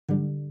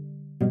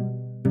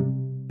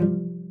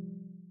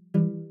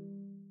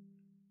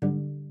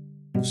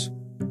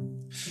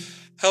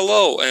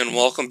Hello and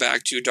welcome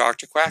back to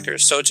Dr. Quacker.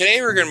 So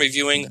today we're going to be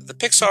reviewing the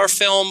Pixar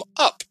film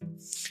Up.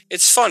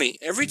 It's funny,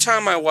 every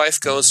time my wife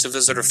goes to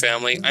visit her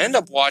family, I end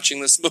up watching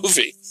this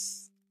movie.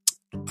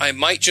 I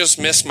might just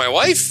miss my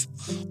wife,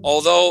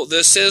 although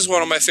this is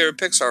one of my favorite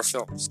Pixar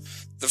films.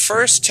 The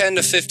first 10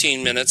 to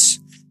 15 minutes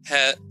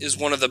is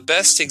one of the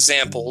best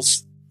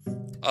examples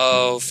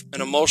of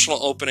an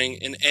emotional opening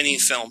in any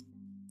film.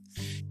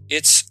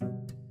 It's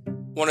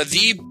one of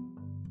the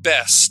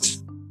best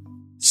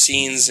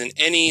scenes in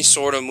any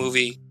sort of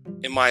movie,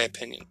 in my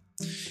opinion.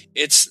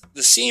 It's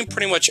the scene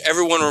pretty much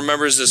everyone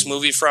remembers this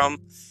movie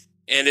from,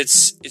 and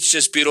it's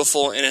just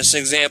beautiful, and it's an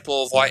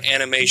example of why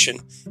animation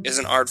is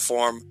an art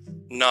form,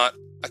 not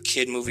a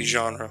kid movie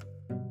genre.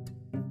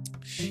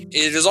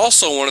 It is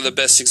also one of the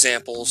best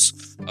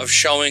examples of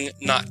showing,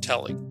 not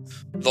telling.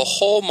 The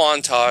whole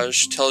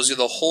montage tells you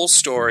the whole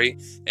story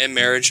and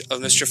marriage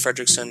of Mr.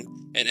 Fredricksen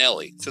and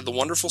Ellie through the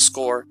wonderful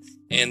score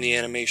and the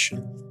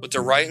animation, with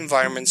the right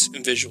environments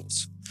and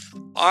visuals.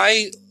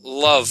 I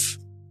love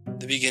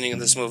the beginning of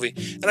this movie,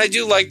 and I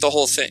do like the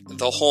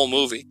whole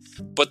movie,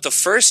 but the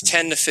first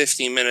 10 to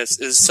 15 minutes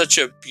is such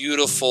a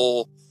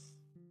beautiful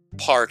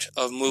part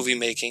of movie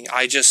making.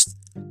 I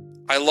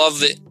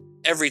love it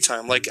every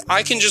time. Like,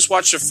 I can just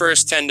watch the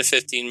first 10 to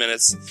 15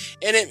 minutes,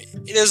 and it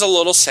is a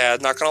little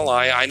sad, not gonna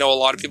lie. I know a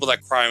lot of people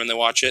that cry when they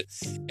watch it,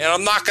 and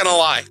I'm not gonna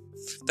lie.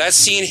 That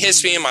scene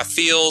hits me in my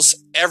feels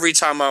every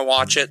time I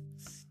watch it.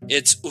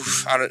 It's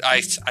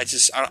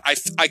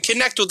I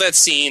connect with that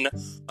scene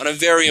on a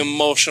very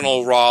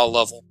emotional, raw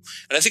level,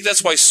 and I think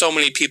that's why so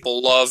many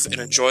people love and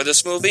enjoy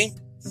this movie.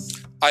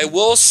 I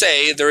will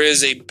say there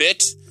is a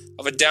bit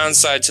of a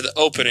downside to the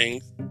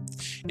opening,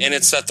 and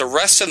it's that the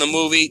rest of the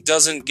movie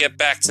doesn't get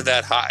back to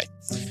that high.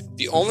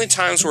 The only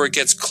times where it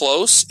gets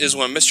close is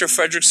when Mr.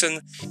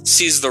 Fredricksen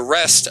sees the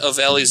rest of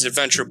Ellie's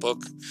adventure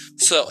book.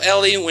 So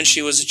Ellie, when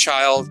she was a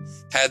child,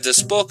 had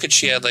this book, and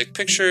she had like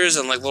pictures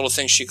and like little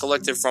things she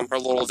collected from her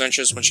little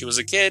adventures when she was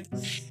a kid.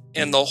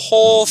 And the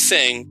whole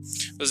thing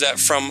was that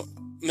from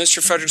Mr.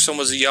 Fredricksen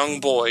was a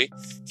young boy,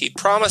 he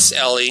promised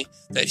Ellie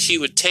that he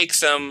would take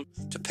them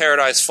to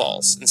Paradise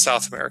Falls in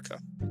South America.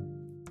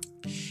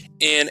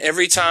 And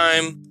every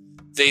time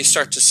they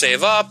start to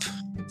save up,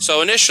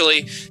 so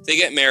initially they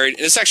get married,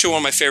 and it's actually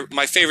one of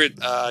my favorite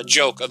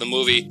joke of the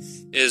movie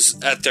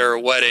is at their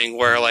wedding,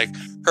 where like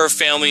her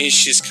family,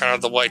 she's kind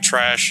of the white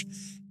trash,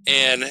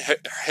 and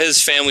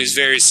his family's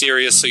very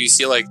serious. So you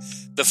see like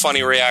the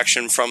funny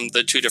reaction from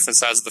the two different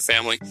sides of the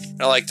family.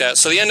 And I like that.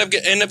 So they end up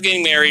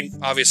getting married,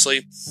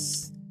 obviously,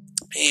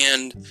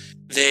 and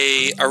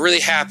they are really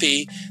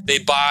happy. They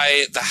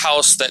buy the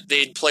house that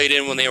they'd played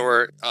in when they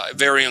were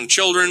very young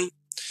children.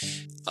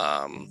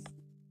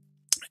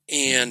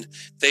 And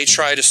they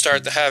try to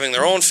start having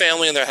their own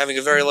family, and they're having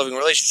a very loving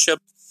relationship.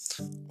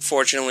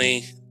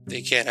 Fortunately,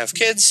 they can't have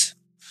kids.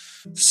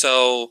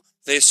 So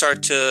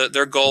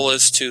their goal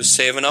is to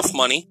save enough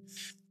money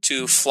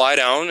to fly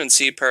down and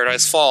see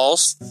Paradise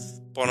Falls.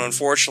 But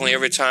unfortunately,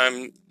 every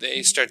time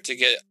they start to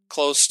get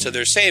close to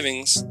their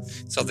savings,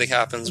 something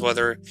happens,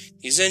 whether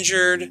he's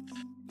injured,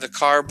 the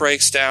car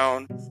breaks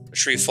down, a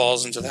tree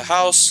falls into the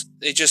house.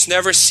 They just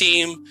never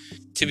seem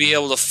to be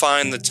able to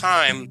find the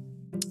time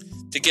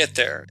to get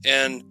there.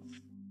 And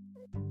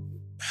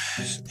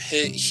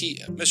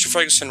Mr.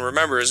 Ferguson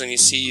remembers, and he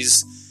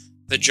sees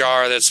the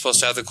jar that's supposed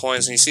to have the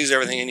coins, and he sees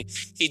everything, and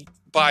he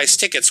buys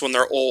tickets when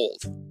they're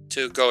old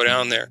to go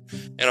down there.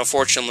 And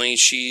unfortunately,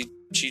 she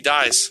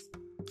dies,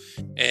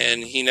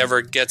 and he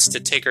never gets to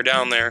take her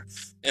down there.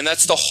 And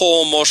that's the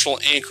whole emotional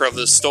anchor of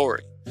the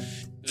story.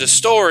 The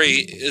story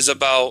is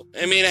about,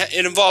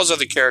 it involves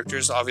other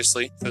characters,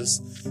 obviously, because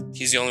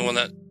he's the only one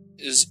that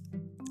is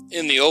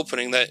in the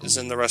opening that is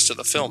in the rest of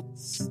the film.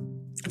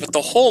 But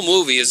the whole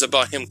movie is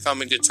about him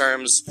coming to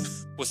terms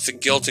with the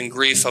guilt and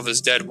grief of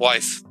his dead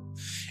wife.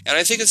 And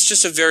I think it's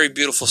just a very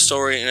beautiful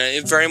story, and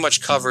it very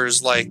much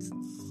covers like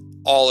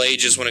all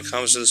ages when it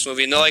comes to this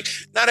movie. And like,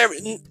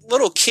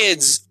 little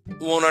kids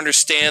won't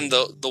understand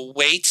the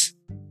weight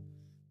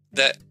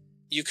that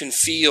you can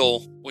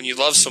feel when you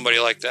love somebody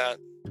like that.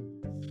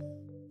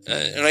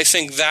 And I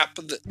think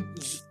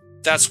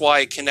that's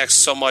why it connects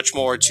so much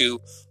more to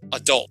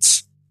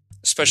adults,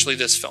 especially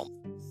this film.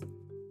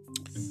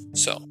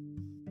 So,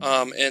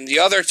 and the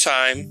other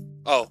time,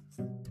 I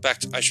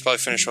should probably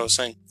finish what I was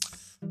saying.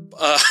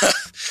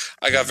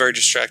 I got very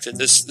distracted.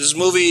 This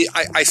movie,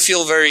 I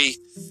feel very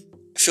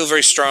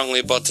strongly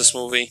about this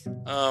movie.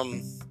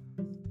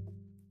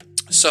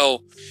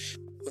 So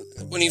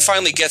when he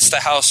finally gets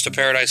the house to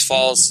Paradise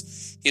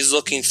Falls, he's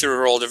looking through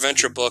her old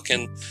adventure book,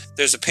 and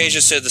there's a page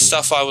that said the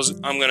stuff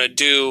I'm going to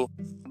do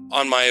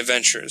on my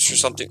adventures, or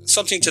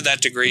something to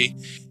that degree.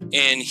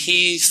 And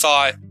he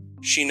thought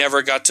she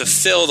never got to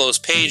fill those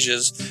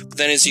pages. But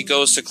then as he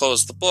goes to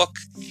close the book,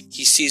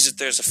 he sees that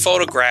there's a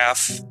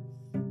photograph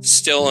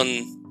still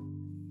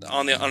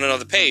on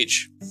another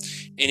page.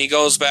 And he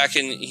goes back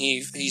and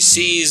he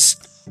sees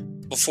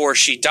before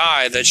she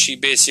died that she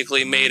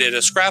basically made it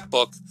a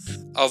scrapbook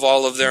of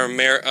all of their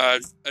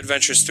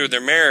adventures through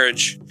their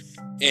marriage.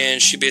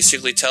 And she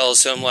basically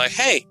tells him, like,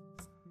 hey,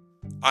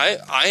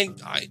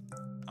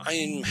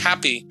 I'm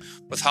happy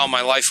with how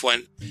my life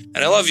went, and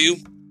I love you.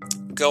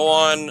 Go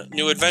on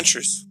new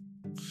adventures.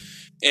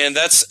 And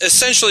that's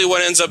essentially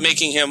what ends up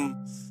making him,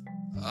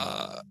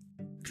 I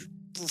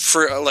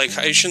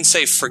shouldn't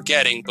say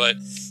forgetting, but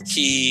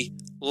he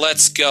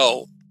lets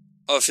go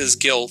of his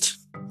guilt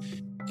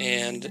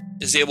and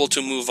is able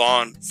to move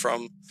on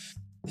from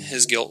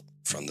his guilt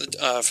from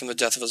the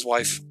death of his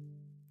wife.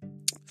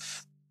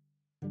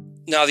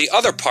 Now, the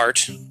other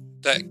part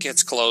that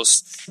gets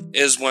close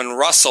is when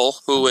Russell,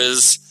 who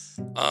is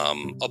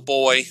a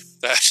boy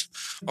that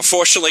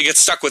unfortunately gets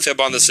stuck with him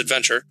on this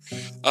adventure,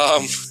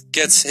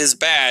 gets his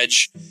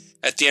badge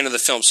at the end of the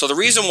film. So the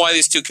reason why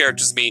these two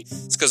characters meet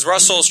is because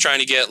Russell's trying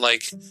to get,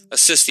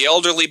 assist the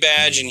elderly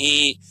badge, and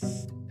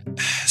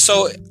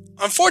so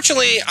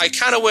unfortunately, I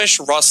kind of wish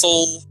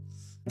Russell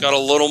got a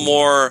little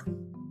more,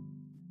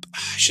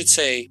 I should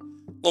say,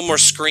 a little more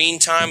screen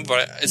time,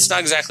 but it's not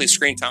exactly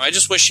screen time. I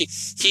just wish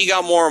he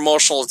got more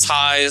emotional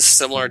ties,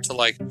 similar to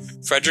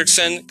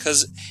Fredricksen,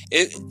 because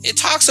it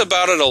talks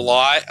about it a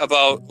lot,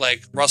 about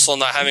Russell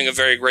not having a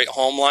very great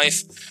home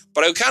life,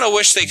 but I kind of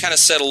wish they kind of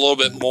said a little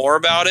bit more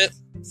about it.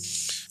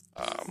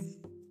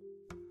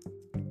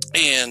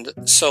 And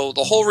so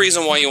the whole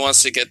reason why he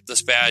wants to get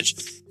this badge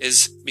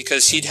is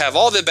because he'd have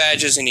all the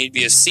badges and he'd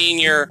be a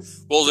senior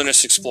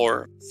wilderness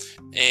explorer.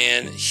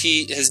 And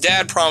his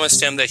dad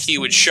promised him that he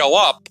would show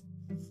up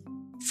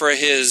for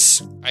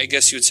his, I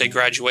guess you would say,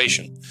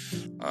 graduation.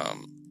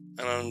 And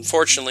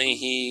unfortunately,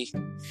 he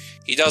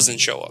doesn't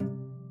show up.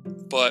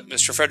 But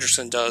Mr.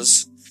 Fredricksen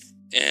does.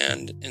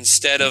 And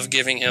instead of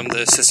giving him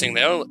the assisting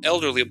the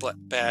elderly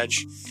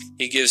badge,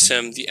 he gives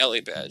him the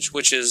Ellie badge,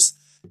 which it's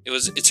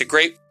a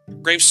grape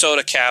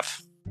soda cap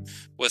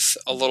with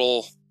a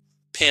little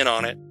pin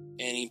on it, and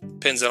he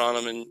pins it on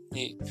him, and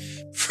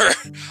for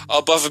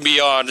above and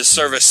beyond his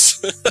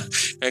service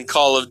and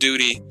Call of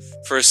Duty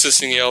for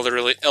assisting the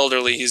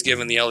elderly, he's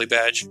given the Ellie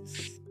badge.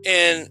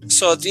 And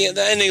so the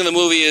ending of the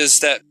movie is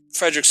that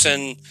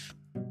Fredricksen,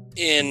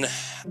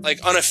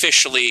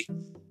 unofficially,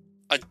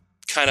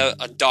 kind of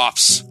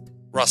adopts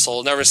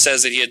Russell. Never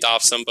says that he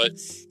adopts him, but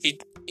he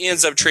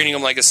ends up treating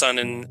him like a son,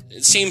 and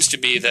it seems to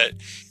be that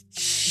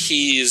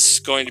he's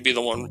going to be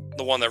the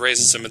one that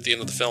raises him at the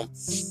end of the film.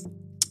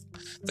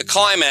 The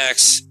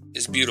climax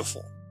is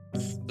beautiful.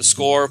 The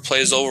score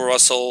plays over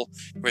Russell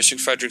and Richard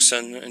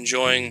Fredricksen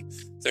enjoying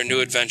their new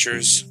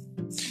adventures.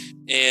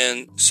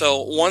 And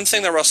so one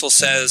thing that Russell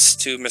says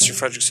to Mr.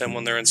 Fredricksen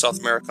when they're in South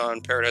America on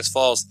Paradise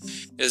Falls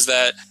is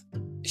that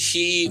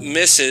he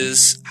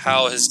misses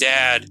how his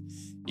dad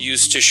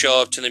used to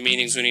show up to the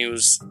meetings when he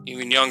was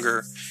even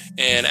younger.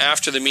 And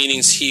after the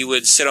meetings, he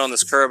would sit on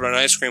this curb in an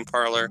ice cream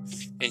parlor,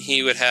 and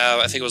he would have,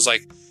 I think it was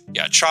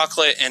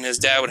chocolate, and his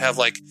dad would have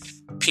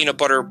peanut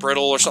butter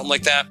brittle or something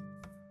like that.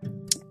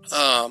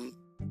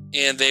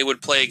 And they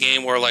would play a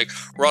game where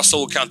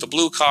Russell would count the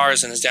blue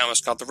cars and his dad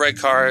must count the red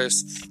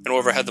cars, and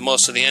whoever had the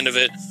most at the end of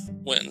it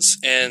wins.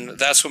 And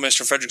that's what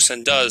Mr.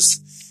 Fredricksen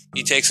does.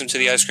 He takes him to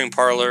the ice cream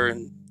parlor,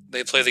 and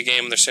they play the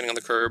game, and they're sitting on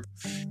the curb,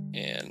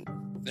 and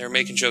they're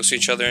making jokes to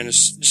each other, and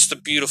it's just a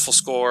beautiful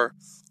score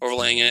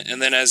overlaying it.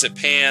 And then as it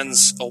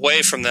pans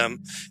away from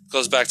them, it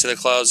goes back to the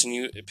clouds, and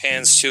it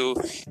pans to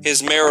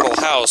his marital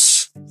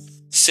house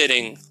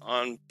sitting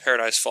on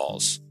Paradise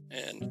Falls.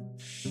 And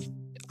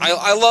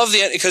I love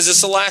the end because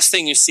it's the last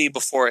thing you see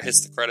before it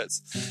hits the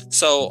credits.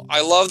 So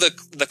I love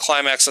the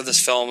climax of this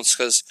film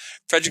because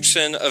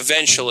Fredricksen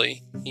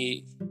eventually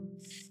he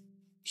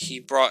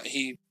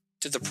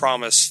did the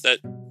promise that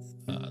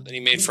he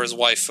made for his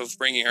wife of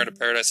bringing her to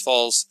Paradise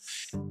Falls,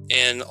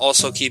 and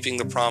also keeping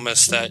the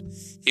promise that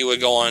he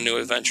would go on new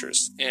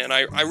adventures. And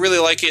I really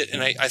like it,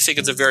 and I think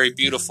it's a very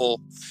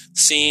beautiful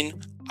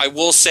scene. I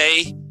will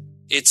say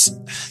it's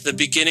the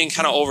beginning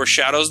kind of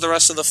overshadows the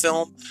rest of the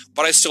film,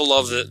 but I still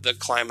love the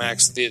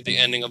climax, the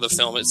ending of the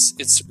film.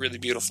 It's really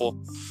beautiful,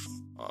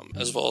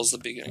 as well as the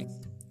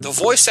beginning. The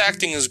voice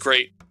acting is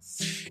great,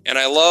 and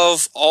I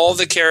love all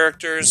the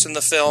characters in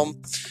the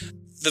film.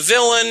 The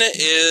villain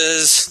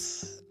is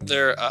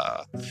their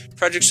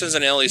Fredricksen's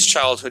and Ellie's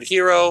childhood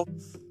hero,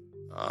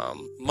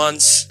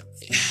 Muntz.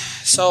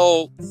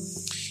 So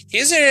he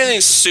isn't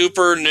anything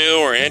super new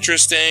or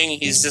interesting.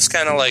 He's just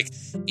kind of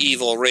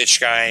evil rich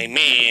guy,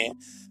 meh.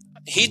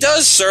 He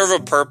does serve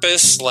a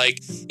purpose.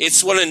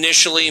 It's what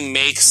initially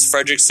makes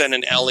Fredricksen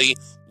and Ellie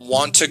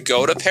want to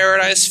go to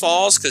Paradise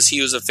Falls, because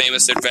he was a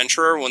famous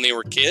adventurer when they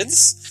were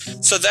kids.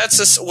 So that's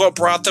just what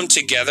brought them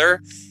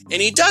together.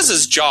 And he does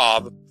his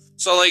job.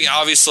 So,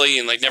 obviously,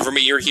 and, never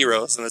meet your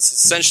heroes. And that's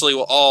essentially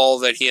all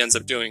that he ends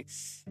up doing.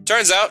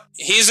 Turns out,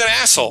 he's an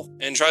asshole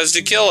and tries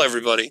to kill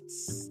everybody.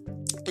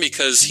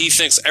 Because he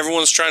thinks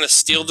everyone's trying to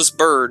steal this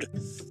bird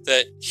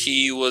that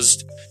he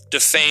was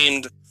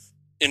defamed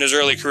in his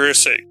early career,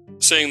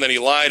 saying that he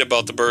lied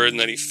about the bird and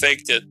that he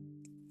faked it.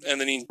 And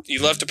then he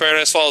left to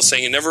Paradise Falls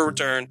saying he'd never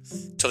return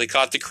until he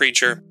caught the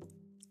creature.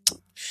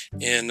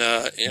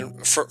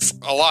 for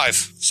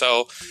alive.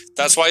 So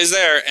that's why he's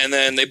there. And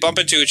then they bump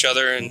into each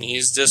other, and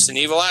he's just an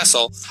evil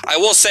asshole. I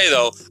will say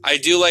though, I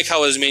do like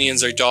how his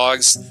minions are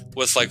dogs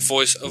with like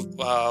voice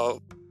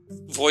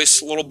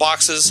little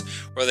boxes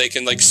where they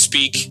can like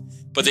speak,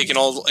 but they can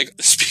all like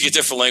speak in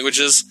different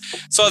languages.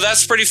 So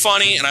that's pretty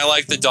funny, and I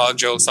like the dog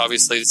jokes.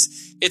 Obviously,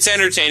 it's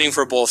entertaining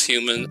for both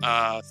humans.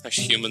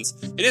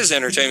 It is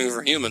entertaining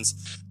for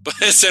humans, but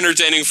it's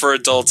entertaining for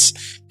adults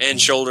and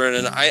children.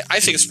 And I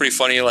think it's pretty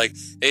funny. Like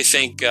they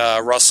think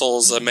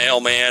Russell's a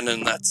mailman,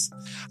 and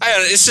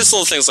it's just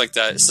little things like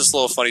that. It's just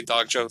little funny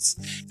dog jokes,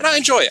 and I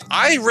enjoy it.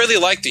 I really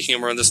like the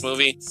humor in this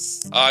movie.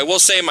 I will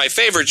say my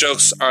favorite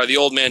jokes are the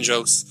old man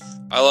jokes.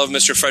 I love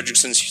Mr.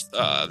 Fredrickson's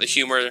the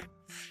humor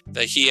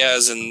that he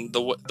has and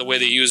the way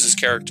they use his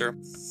character,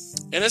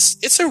 and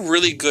it's a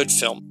really good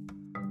film.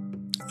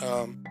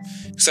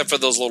 Except for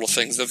those little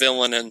things, the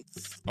villain, and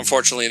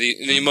unfortunately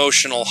the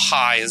emotional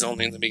high is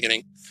only in the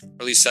beginning.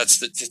 Or at least that's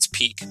its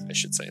peak, I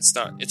should say. It's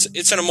not.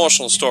 It's an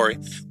emotional story,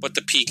 but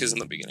the peak is in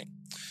the beginning.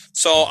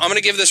 So I'm gonna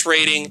give this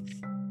rating.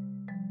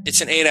 It's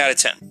an 8 out of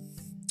 10.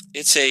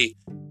 It's a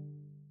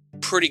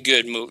pretty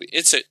good movie.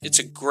 It's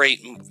a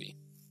great movie.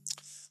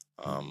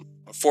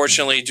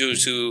 Unfortunately, due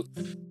to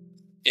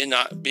it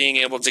not being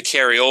able to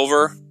carry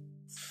over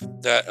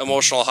that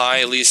emotional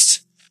high, at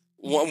least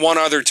one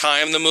other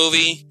time in the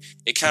movie,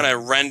 it kind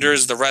of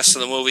renders the rest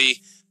of the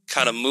movie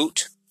kind of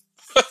moot.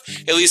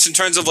 At least in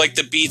terms of like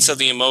the beats of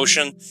the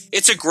emotion.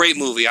 It's a great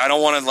movie. I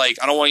don't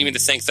want you to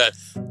think that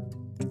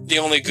the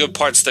only good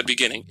part's the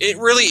beginning. It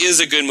really is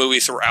a good movie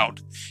throughout.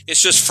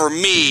 It's just, for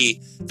me,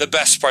 the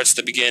best part's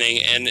the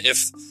beginning, and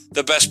if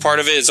the best part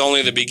of it is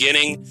only the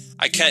beginning,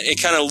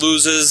 it kind of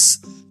loses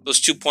those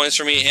 2 points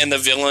for me, and the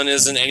villain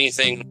isn't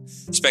anything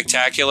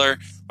spectacular.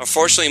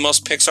 Unfortunately,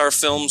 most Pixar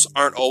films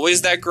aren't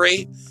always that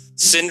great.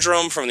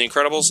 Syndrome from The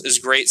Incredibles is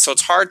great, so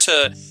it's hard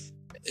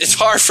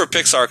for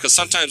Pixar, because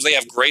sometimes they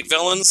have great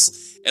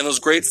villains, and those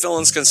great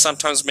villains can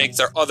sometimes make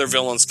their other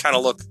villains kind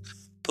of look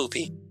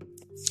poopy.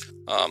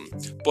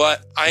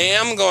 But I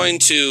am going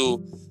to,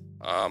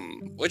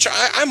 which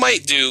I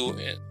might do,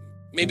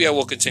 maybe I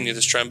will continue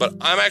this trend, but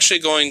I'm actually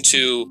going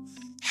to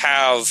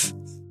have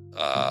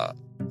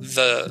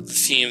the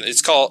theme.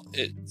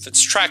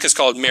 This track is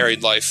called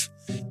Married Life.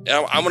 And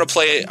I'm going to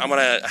play it. I'm going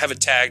to have it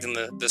tagged in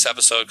this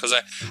episode because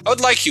I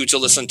would like you to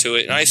listen to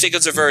it. And I think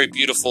it's a very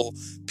beautiful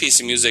piece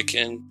of music.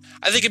 And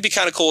I think it'd be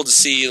kind of cool to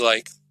see,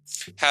 like,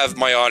 have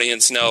my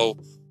audience know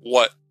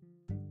what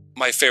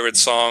my favorite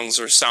songs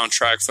or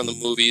soundtrack from the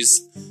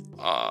movies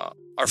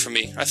are for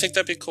me. I think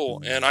that'd be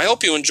cool. And I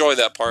hope you enjoy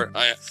that part.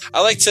 I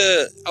like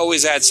to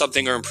always add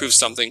something or improve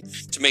something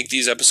to make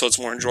these episodes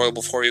more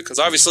enjoyable for you. Because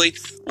obviously,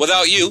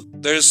 without you,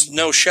 there's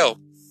no show.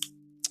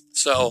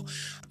 So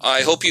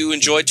I hope you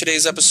enjoyed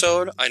today's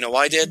episode. I know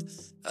I did.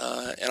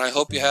 And I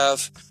hope you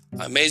have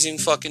an amazing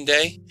fucking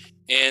day.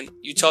 And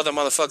you tell that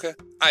motherfucker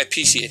I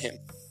appreciate him.